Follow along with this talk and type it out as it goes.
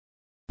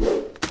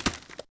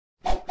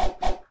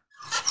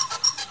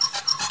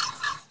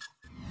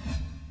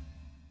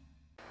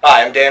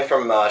Hi, I'm Dan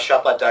from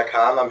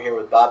Shoplet.com. I'm here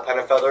with Bob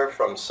Penafeather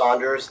from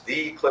Saunders,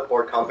 the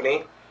clipboard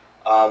company.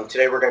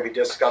 Today we're going to be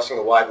discussing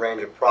a wide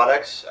range of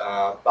products.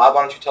 Bob,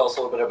 why don't you tell us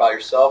a little bit about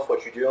yourself,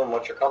 what you do, and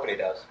what your company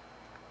does?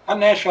 I'm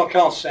National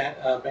Accounts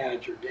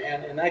Manager,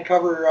 Dan, and I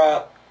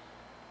cover,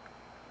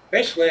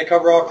 basically I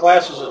cover all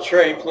classes of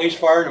trade: police,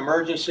 fire, and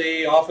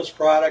emergency, office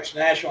products,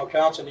 national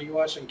accounts in the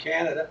U.S. and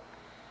Canada.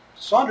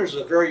 Saunders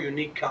is a very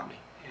unique company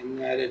in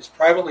that it's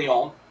privately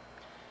owned.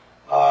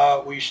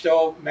 We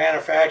still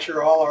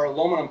manufacture all our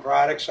aluminum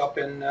products up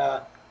in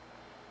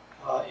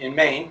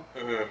Maine,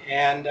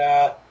 and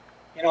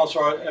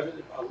so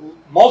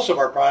most of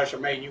our products are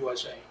made in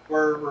USA.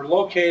 We're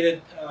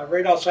located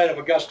right outside of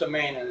Augusta,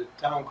 Maine, in a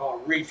town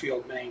called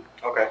Reedfield, Maine.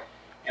 Okay.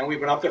 And we've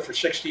been up there for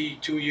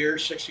 62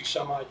 years, 60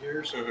 some odd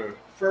years.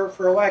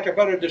 For lack of a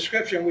better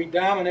description, we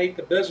dominate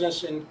the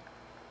business in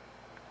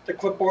the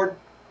clipboard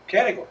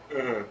category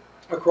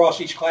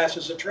across each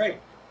classes of trade.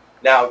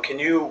 Now, can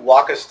you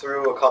walk us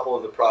through a couple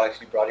of the products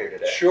you brought here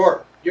today?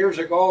 Sure. Years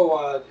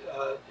ago,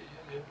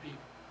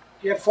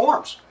 you had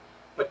forms,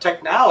 but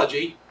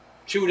technology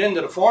chewed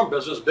into the form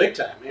business big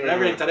time. I mean,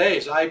 everything today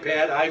is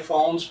iPad,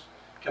 iPhones,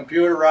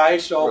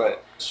 computerized. So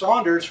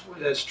Saunders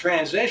has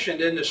transitioned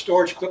into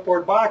storage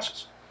clipboard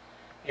boxes.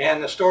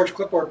 And the storage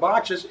clipboard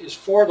boxes is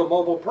for the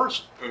mobile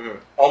person.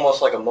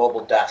 Almost like a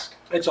mobile desk.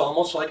 It's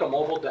almost like a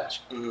mobile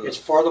desk. It's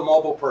for the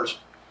mobile person.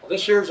 Well,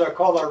 this here is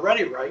called our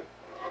Ready Right,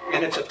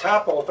 and it's a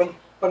top open,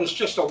 but it's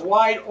just a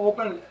wide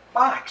open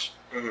box.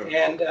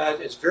 And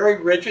it's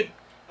very rigid,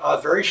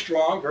 very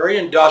strong, very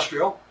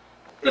industrial.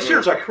 This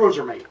here's our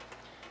Cruiser Mate.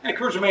 And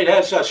Cruiser Mate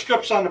has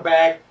strips on the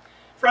back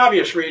for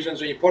obvious reasons.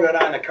 When you put it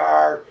on the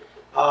car,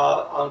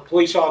 on a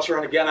police officer,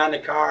 and again on the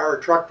car, or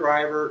truck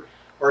driver,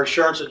 or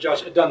insurance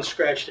adjuster, it doesn't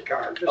scratch the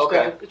car.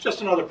 It's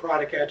just another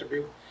product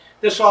attribute.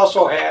 This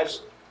also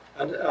has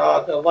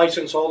the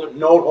license holder,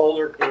 note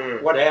holder,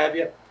 what have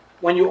you.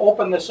 When you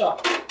open this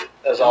up,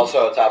 there's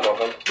also a top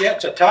open. Yeah,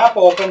 it's a top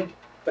open,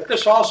 but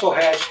this also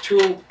has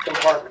two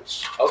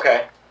compartments.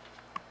 Okay.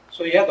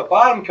 So you have the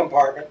bottom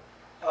compartment.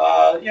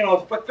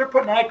 But they're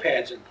putting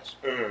iPads in this,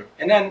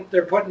 and then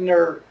they're putting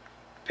their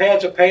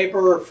pads of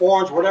paper or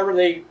forms, whatever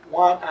they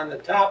want, on the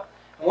top.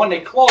 And when they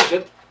close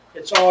it,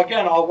 it's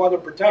all weather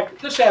protected.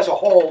 This has a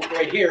hole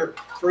right here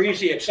for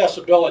easy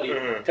accessibility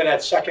to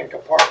that second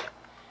compartment,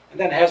 and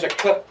then it has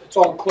its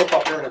own clip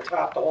up here in the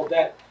top to hold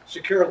that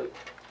securely.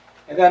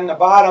 And then the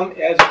bottom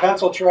has a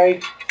pencil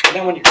tray, and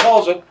then when you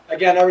close it,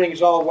 again, everything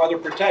is all weather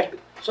protected.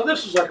 So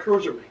this is our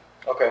Cruiser Mate.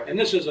 Okay. And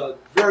this is a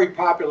very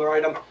popular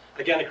item,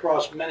 again,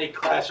 across many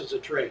classes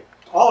of trade.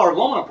 All our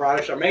aluminum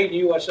products are made in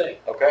USA.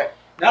 Okay.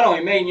 Not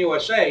only made in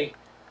USA,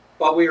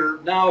 but we are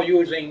now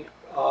using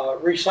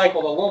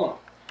recycled aluminum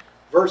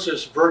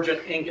versus virgin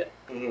ingot.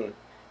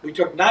 We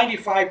took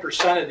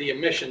 95% of the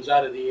emissions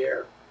out of the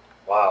air.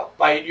 Wow.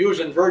 By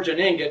using virgin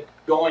ingot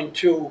going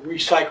to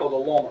recycled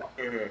aluminum.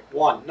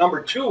 One.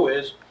 Number two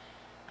is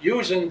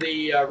using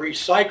the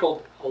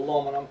recycled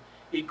aluminum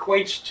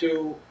equates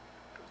to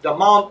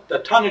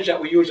the tonnage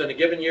that we use in a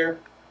given year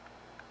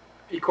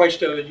equates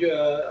to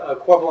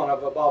equivalent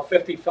of about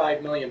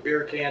 55 million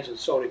beer cans and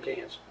soda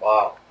cans.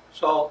 Wow.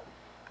 So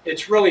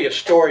it's really a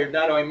story of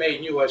not only made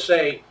in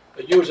USA,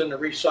 but using the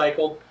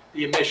recycled,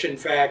 the emission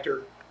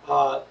factor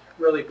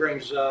really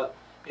brings a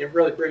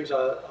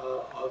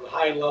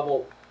high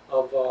level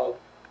of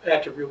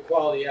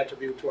quality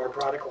attribute to our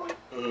product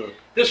line.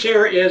 This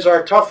here is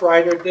our Tough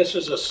Rider. This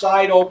is a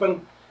side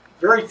open,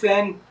 very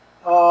thin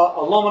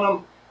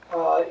aluminum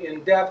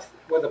in depth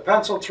with a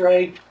pencil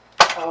tray.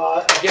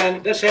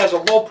 Again, this has a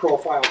low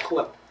profile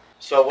clip.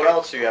 So what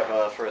else do you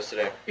have for us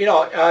today?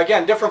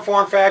 Again, different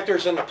form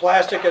factors in the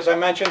plastic, as I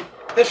mentioned.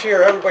 This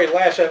here, everybody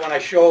laughs at when I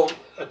show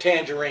a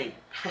tangerine,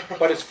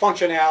 but it's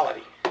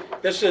functionality.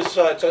 This is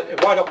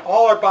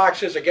all our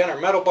boxes, again, are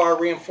metal bar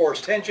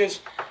reinforced hinges.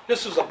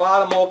 This is the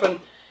bottom open.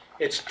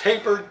 It's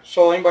tapered,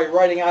 so anybody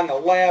writing on the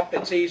lap,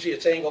 it's easy.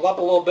 It's angled up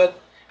a little bit.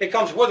 It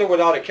comes with or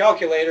without a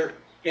calculator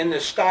in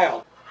this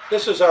style.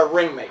 This is our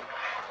Ring Mate.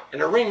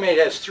 And the Ring Mate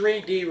has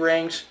 3D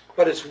rings,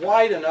 but it's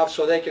wide enough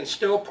so they can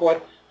still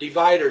put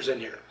dividers in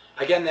here.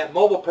 Again, that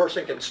mobile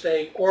person can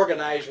stay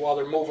organized while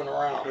they're moving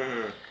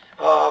around.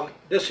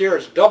 This here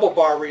is double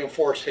bar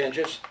reinforced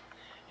hinges.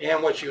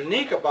 And what's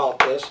unique about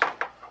this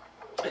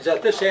is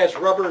that this has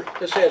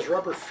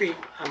rubber feet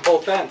on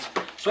both ends.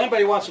 So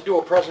anybody wants to do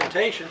a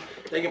presentation,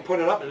 they can put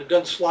it up and it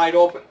doesn't slide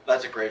open.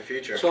 That's a great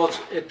feature. So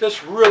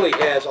this really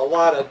has a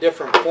lot of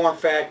different form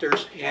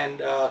factors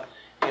and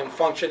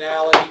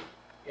functionality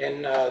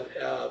and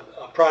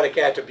product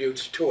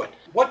attributes to it.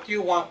 What do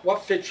you want?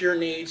 What fits your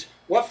needs?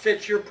 What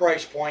fits your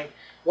price point?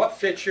 What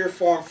fits your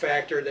form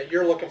factor that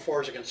you're looking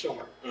for as a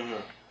consumer?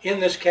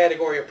 In this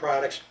category of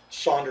products,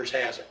 Saunders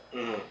has it.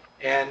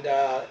 And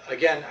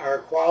again, our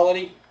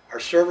quality, our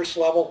service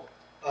level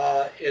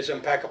is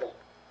impeccable.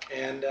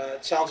 And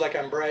it sounds like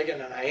I'm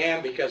bragging, and I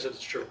am, because it's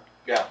true.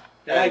 Yeah.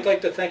 And I'd like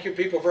to thank you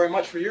people very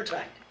much for your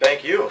time.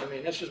 Thank you. I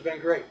mean, this has been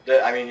great.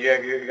 I mean,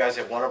 you guys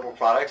have wonderful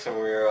products, and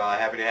we're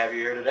happy to have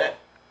you here today.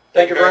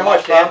 Thank you very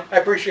much, Dan. I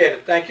appreciate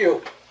it. Thank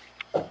you.